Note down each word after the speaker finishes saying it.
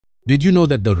Did you know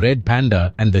that the red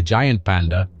panda and the giant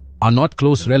panda are not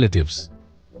close relatives?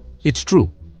 It's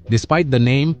true. Despite the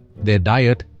name, their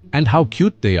diet, and how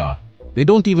cute they are, they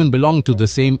don't even belong to the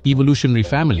same evolutionary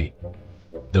family.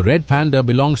 The red panda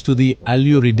belongs to the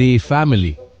Aluridae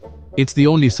family. It's the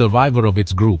only survivor of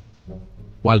its group.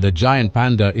 While the giant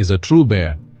panda is a true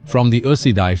bear from the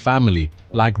Ursidae family,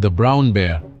 like the brown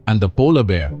bear and the polar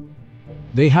bear.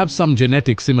 They have some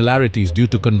genetic similarities due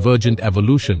to convergent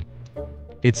evolution.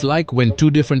 It's like when two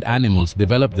different animals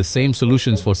develop the same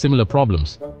solutions for similar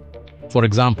problems. For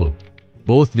example,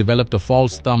 both developed a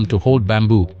false thumb to hold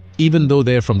bamboo, even though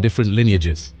they're from different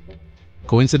lineages.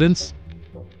 Coincidence?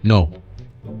 No.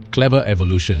 Clever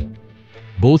evolution.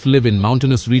 Both live in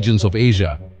mountainous regions of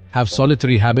Asia, have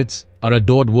solitary habits, are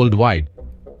adored worldwide.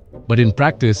 But in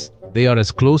practice, they are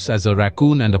as close as a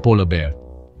raccoon and a polar bear.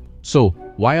 So,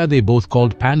 why are they both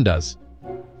called pandas?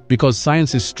 Because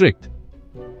science is strict,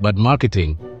 but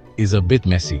marketing is a bit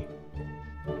messy.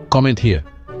 Comment here.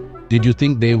 Did you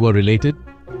think they were related?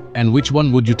 And which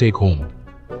one would you take home?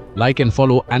 Like and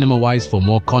follow AnimaWise for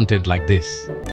more content like this.